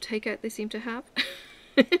the amount of takeout they seem to have.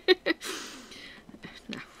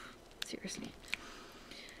 No, seriously.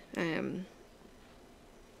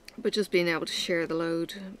 But just being able to share the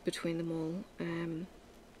load between them all.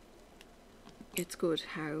 It's good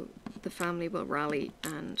how the family will rally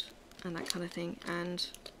and that kind of thing, and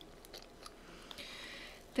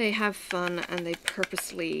they have fun, and they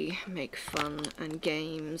purposely make fun and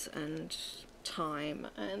games and time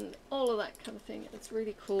and all of that kind of thing. It's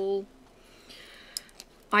really cool.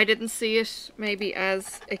 I didn't see it maybe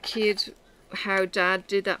as a kid how Dad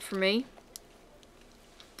did that for me.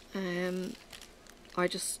 I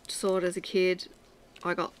just saw it as a kid.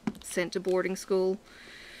 I got sent to boarding school,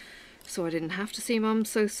 so I didn't have to see Mum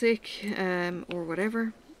so sick, or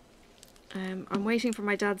whatever. I'm waiting for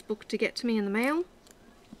my dad's book to get to me in the mail.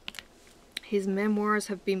 His memoirs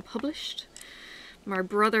have been published. My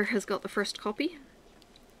brother has got the first copy.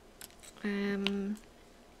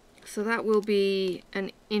 So that will be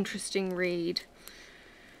an interesting read.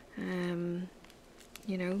 You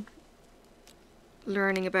know,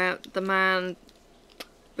 learning about the man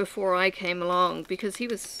before I came along, because he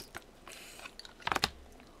was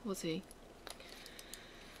he?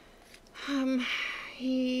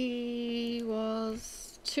 He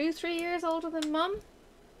was 2-3 years older than Mum.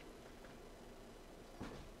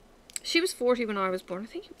 She was 40 when I was born, I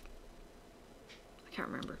think. I can't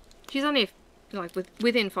remember. She's only like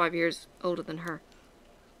within 5 years older than her.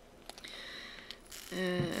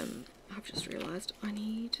 I've just realised I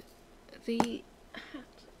need the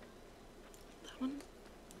hat. That one.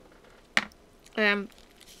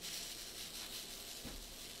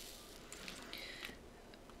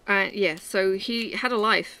 Yeah, so he had a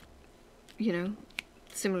life, you know,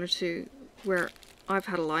 similar to where I've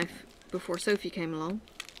had a life before Sophie came along.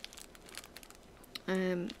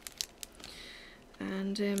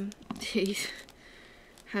 He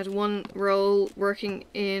had one role working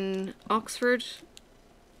in Oxford,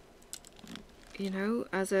 you know,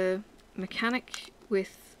 as a mechanic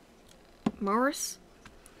with Morris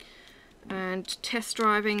and test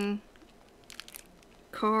driving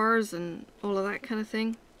cars and all of that kind of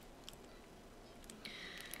thing.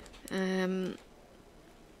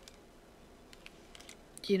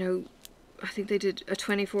 You know, I think they did a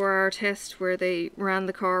 24-hour test where they ran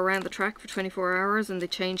the car around the track for 24 hours and they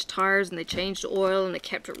changed tires and they changed oil and they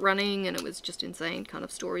kept it running, and it was just insane, kind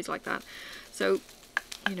of stories like that. So,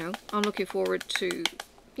 you know, I'm looking forward to,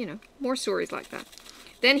 you know, more stories like that.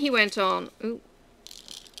 Then he went on,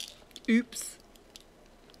 oops.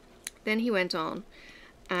 Then he went on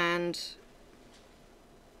and,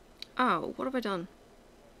 oh, what have I done?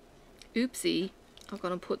 Oopsie, I've got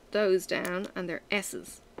to put those down and they're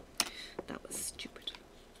S's. That was stupid.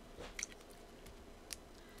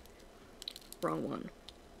 Wrong one.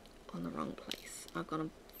 On the wrong place. I've got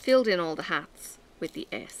them filled in all the hats with the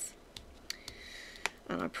S.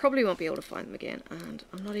 And I probably won't be able to find them again. And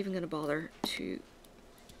I'm not even going to bother to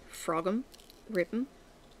frog them, rip them.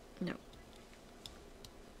 No.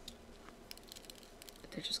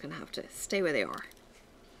 They're just going to have to stay where they are.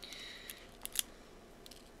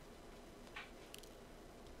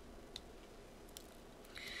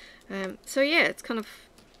 So yeah, it's kind of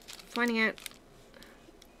finding out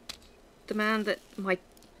the man that my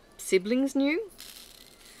siblings knew,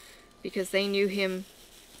 because they knew him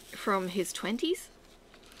from his 20s,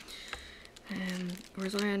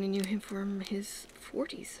 whereas I only knew him from his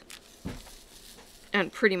 40s,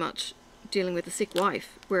 and pretty much dealing with a sick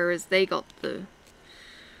wife, whereas they got the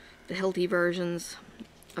healthy versions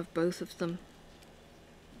of both of them.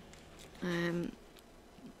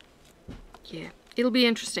 Yeah. It'll be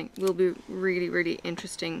interesting. It will be really, really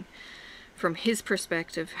interesting from his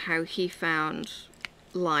perspective how he found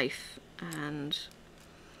life and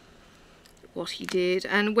what he did.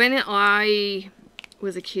 And when I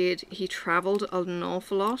was a kid, he travelled an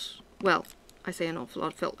awful lot. Well, I say an awful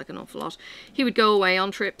lot, felt like an awful lot. He would go away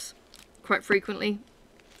on trips quite frequently.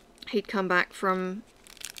 He'd come back from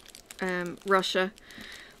Russia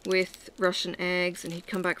with Russian eggs, and he'd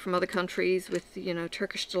come back from other countries with, you know,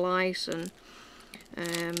 Turkish delight and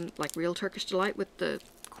like real Turkish delight with the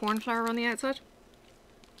corn flour on the outside,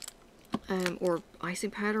 or icing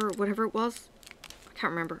powder or whatever it was. I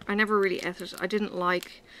can't remember. I never really ate it. I didn't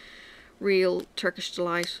like real Turkish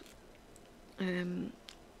delight,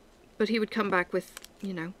 but he would come back with,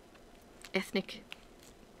 you know, ethnic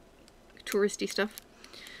touristy stuff.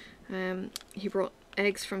 He brought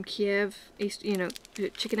eggs from Kiev, you know,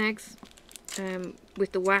 chicken eggs,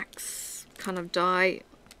 with the wax kind of dye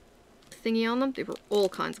thingy on them. They were all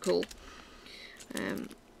kinds of cool.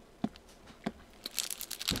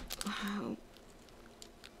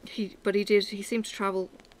 He seemed to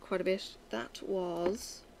travel quite a bit. That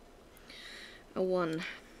was a 1.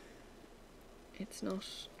 It's not,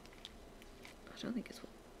 I don't think it's,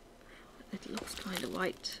 it looks kind of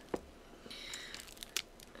white.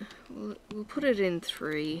 We'll put it in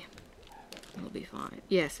 3. It'll be fine.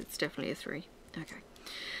 Yes, it's definitely a 3. Okay.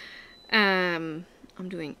 I'm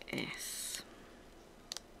doing S.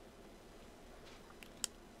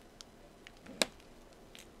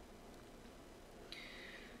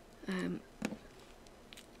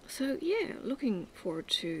 So yeah, looking forward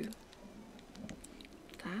to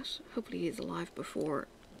that. Hopefully he's alive before,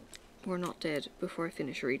 or not dead before I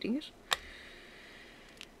finish reading it.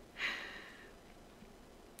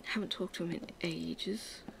 Haven't talked to him in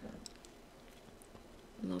ages.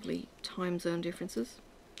 Lovely time zone differences.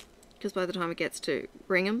 Because by the time it gets to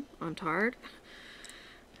ring him, I'm tired.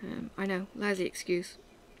 I know, lousy excuse.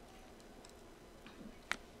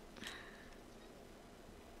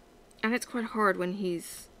 And it's quite hard when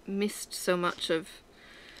he's missed so much of,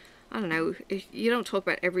 I don't know, if you don't talk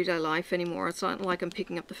about everyday life anymore. It's not like I'm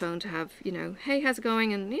picking up the phone to have, you know, hey, how's it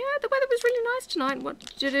going? And yeah, the weather was really nice tonight. What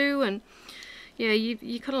did you do? And yeah,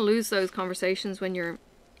 you kind of lose those conversations when you're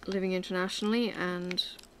living internationally and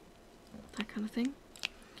that kind of thing.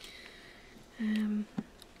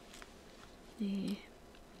 Yeah.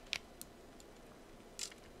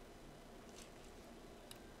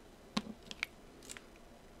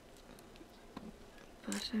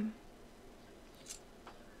 But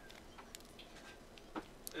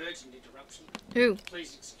urgent interruption. Who?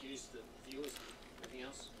 Please excuse the viewers and everything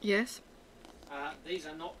else. Yes. These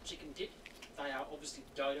are not chicken tip. They are obviously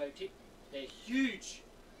dodo tip. They're huge.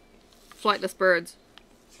 Flightless birds.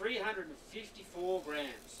 354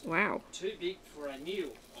 grams. Wow. Too big for a meal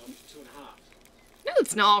of 2.5. No,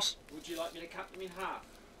 it's not. Would you like me to cut them in half?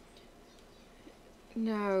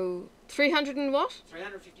 No. 300 and what?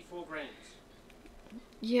 354 grams.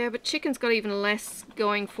 Yeah, but chicken's got even less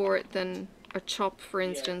going for it than a chop, for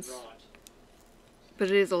instance. Yeah, right. But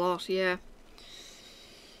it is a lot, yeah.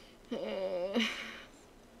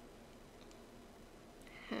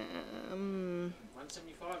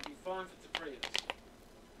 175 would be fine for the 3 of us.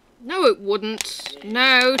 No, it wouldn't. Yeah.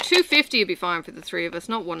 No, 250 would be fine for the 3 of us,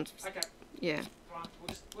 not one. Okay. Yeah. Right,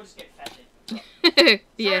 we'll just get fat then. Yeah. Sorry,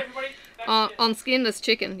 everybody. Back to On skinless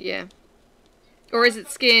chicken, yeah. Or is it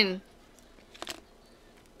skin?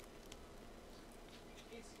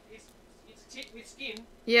 It's a tip with skin.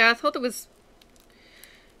 Yeah, I thought there was...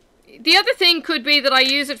 The other thing could be that I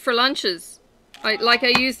use it for lunches. I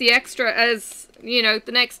use the extra as, you know,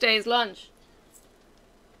 the next day's lunch.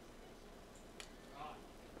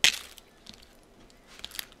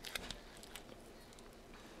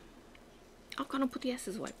 I'm gonna put the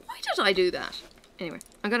S's away. Why did I do that? Anyway,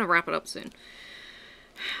 I'm gonna wrap it up soon.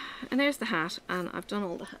 And there's the hat, and I've done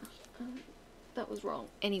all the hat. That was wrong.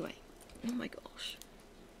 Anyway, oh my gosh.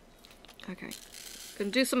 Okay, gonna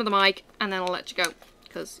do some of the mic, and then I'll let you go,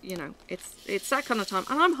 because you know it's that kind of time,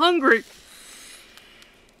 and I'm hungry.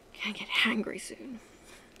 Can't get hangry soon.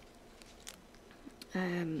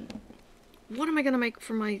 What am I gonna make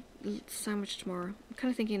for my sandwich tomorrow? I'm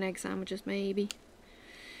kind of thinking egg sandwiches, maybe.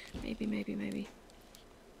 Maybe.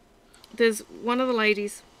 There's one of the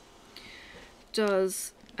ladies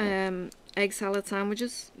does egg salad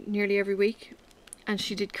sandwiches nearly every week, and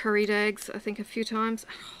she did curried eggs I think a few times.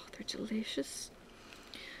 Oh, they're delicious.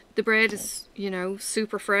 The bread is, you know,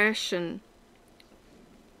 super fresh, and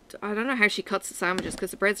I don't know how she cuts the sandwiches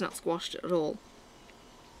because the bread's not squashed at all.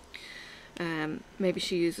 Maybe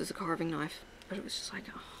she uses a carving knife, but it was just like,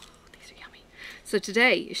 oh, these are yummy. So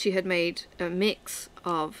today she had made a mix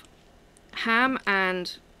of ham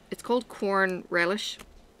and it's called corn relish.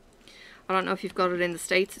 I don't know if you've got it in the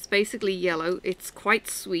States. It's basically yellow. It's quite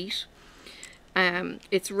sweet.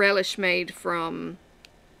 It's relish made from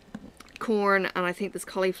corn, and I think there's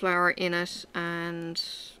cauliflower in it, and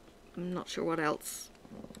I'm not sure what else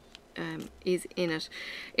is in it.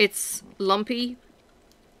 It's lumpy.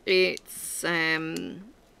 It's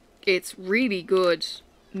really good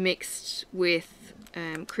mixed with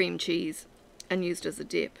cream cheese and used as a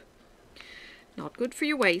dip. Not good for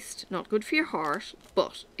your waist, not good for your heart,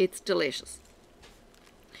 but it's delicious.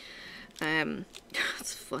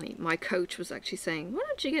 It's funny, my coach was actually saying, why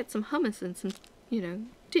don't you get some hummus and some, you know,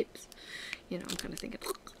 dips? You know, I'm kind of thinking,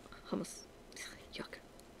 hummus, yuck.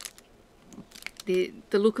 The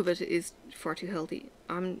look of it is far too healthy.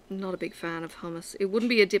 I'm not a big fan of hummus. It wouldn't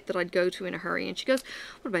be a dip that I'd go to in a hurry. And she goes,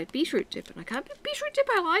 what about beetroot dip? And I can't. Beetroot dip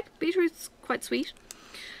I like. Beetroot's quite sweet.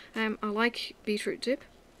 I like beetroot dip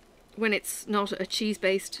when it's not a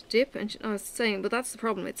cheese-based dip. And I was saying, but that's the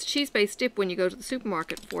problem. It's cheese-based dip when you go to the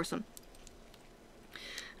supermarket for some.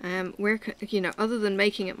 Where, you know, other than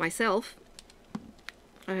making it myself,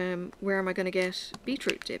 where am I going to get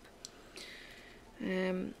beetroot dip?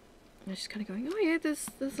 I'm just kind of going, oh yeah, there's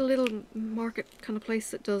a little market kind of place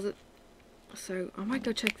that does it, so I might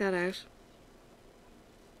go check that out.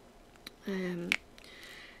 And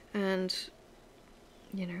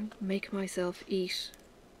you know, make myself eat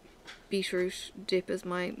beetroot dip as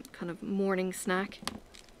my kind of morning snack,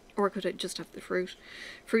 or could I just have the fruit?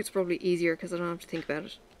 Fruit's probably easier because I don't have to think about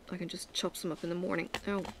it. I can just chop some up in the morning.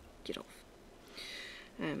 Oh, get off.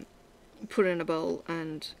 Put it in a bowl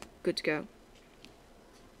and good to go.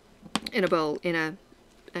 In a bowl, in a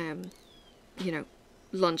you know,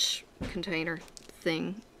 lunch container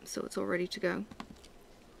thing, so it's all ready to go.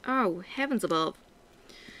 Oh, heavens above.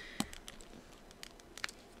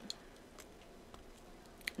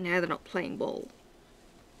 Now they're not playing ball.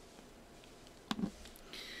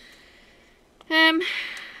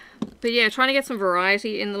 But yeah, trying to get some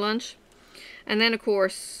variety in the lunch. And then of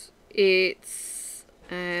course it's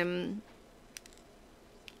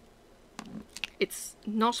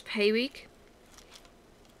not pay week,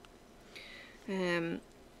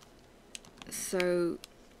 so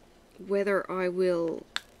whether I will,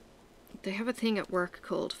 they have a thing at work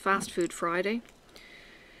called Fast Food Friday,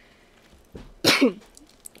 but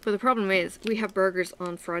the problem is we have burgers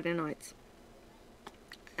on Friday nights,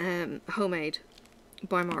 homemade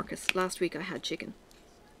by Marcus. Last week I had chicken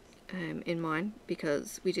in mine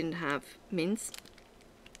because we didn't have mince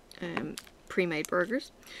pre-made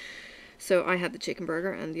burgers. So I had the chicken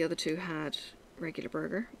burger and the other two had regular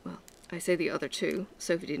burger. Well, I say the other two,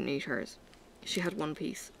 Sophie didn't eat hers. She had one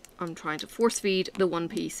piece. I'm trying to force feed the one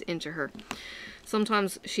piece into her.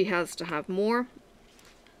 Sometimes she has to have more,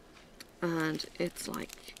 and it's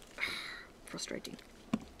like frustrating.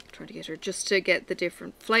 Trying to get her just to get the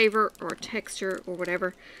different flavor or texture or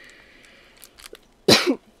whatever.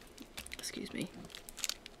 Excuse me.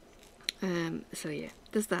 So yeah,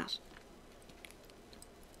 there's that.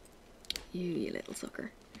 You little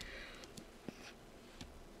sucker.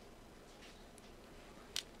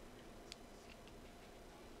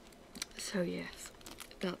 So yes,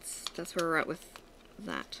 that's where we're at with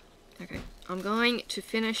that. Okay, I'm going to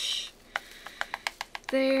finish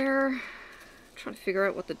there. I'm trying to figure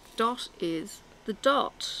out what the dot is. The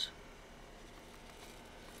dot.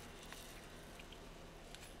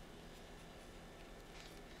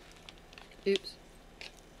 Oops.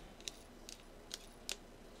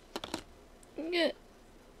 Yeah.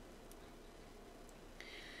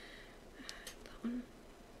 That one.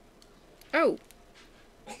 Oh.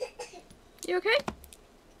 You okay?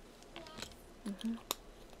 Mm-hmm.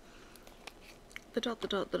 The dot,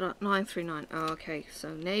 939. Oh, okay,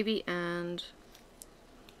 so navy and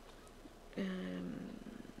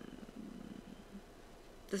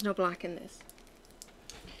there's no black in this.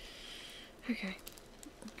 Okay,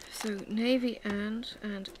 so navy and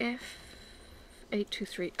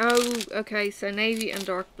F823. Oh, okay, so navy and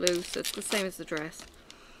dark blue, so it's the same as the dress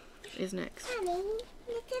is next. Mommy,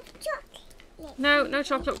 let's have chocolate. No, no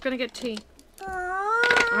chocolate, we're gonna get tea.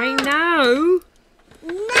 Oh, I know!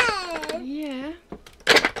 no! Yeah.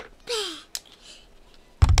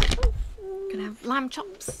 Gonna have lamb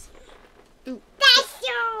chops. Ooh.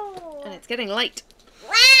 Special! And it's getting late.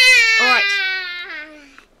 Wow! Alright.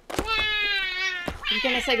 You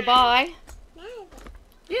gonna say goodbye? No.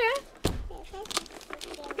 Yeah.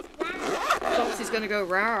 Chopsy's gonna go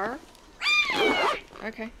rawr.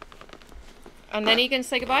 Okay. And then you gonna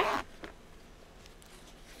say goodbye?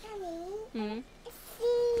 Mommy,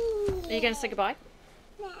 Hmm. Are you gonna say goodbye?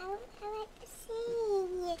 no, I want to see.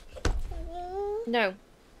 No.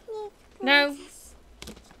 No.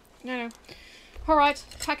 No. Alright,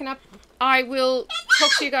 packing up. I will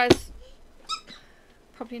talk to you guys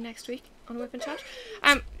probably next week on WiPnChat.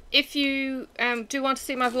 If you do want to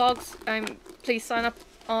see my vlogs, please sign up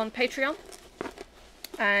on Patreon.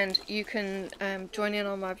 And you can join in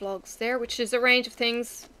on my vlogs there, which is a range of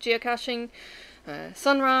things. Geocaching,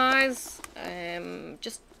 sunrise,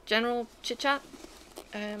 just general chit-chat.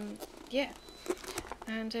 Yeah.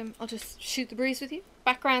 And I'll just shoot the breeze with you.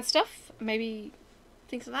 Background stuff, maybe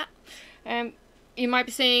things like that. You might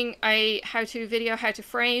be seeing a how-to video, how to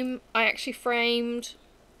frame. I actually framed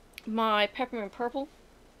my peppermint purple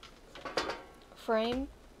frame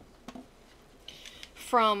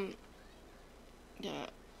from,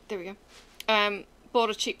 there we go. Bought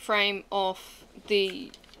a cheap frame off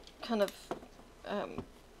the kind of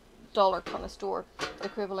dollar kind of store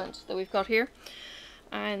equivalent that we've got here.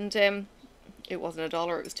 And it wasn't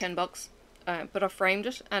 $1, it was $10. But I framed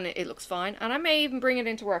it and it looks fine. And I may even bring it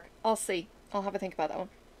into work. I'll see. I'll have a think about that one.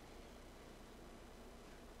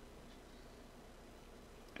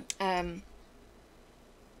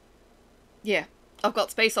 Yeah, I've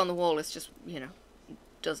got space on the wall. It's just, you know,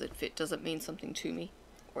 does it fit? Does it mean something to me?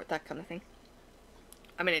 Or that kind of thing.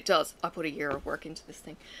 I mean, it does. I put a year of work into this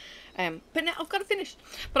thing. But now I've got to finish.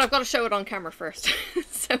 But I've got to show it on camera first.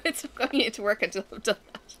 So it's not going into work until I've done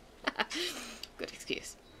that. Good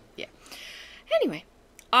excuse. Yeah. Anyway,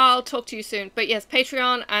 I'll talk to you soon. But yes,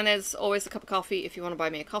 Patreon, and there's always a cup of coffee if you want to buy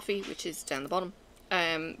me a coffee, which is down the bottom.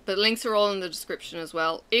 But links are all in the description as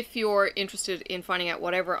well. If you're interested in finding out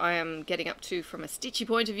whatever I am getting up to from a stitchy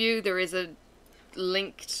point of view, there is a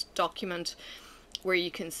linked document where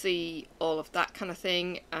you can see all of that kind of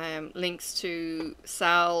thing. Links to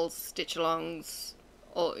Sal's, stitch-alongs,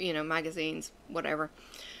 all, you know, magazines, whatever,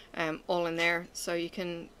 all in there, so you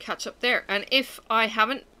can catch up there. And if I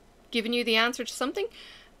haven't given you the answer to something,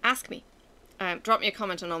 ask me. Drop me a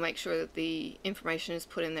comment and I'll make sure that the information is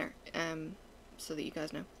put in there, so that you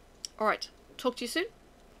guys know. Alright, talk to you soon.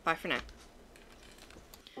 Bye for now.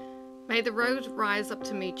 May the road rise up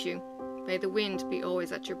to meet you. May the wind be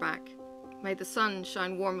always at your back. May the sun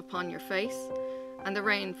shine warm upon your face, and the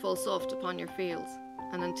rain fall soft upon your fields.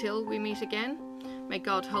 And until we meet again, may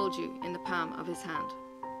God hold you in the palm of his hand.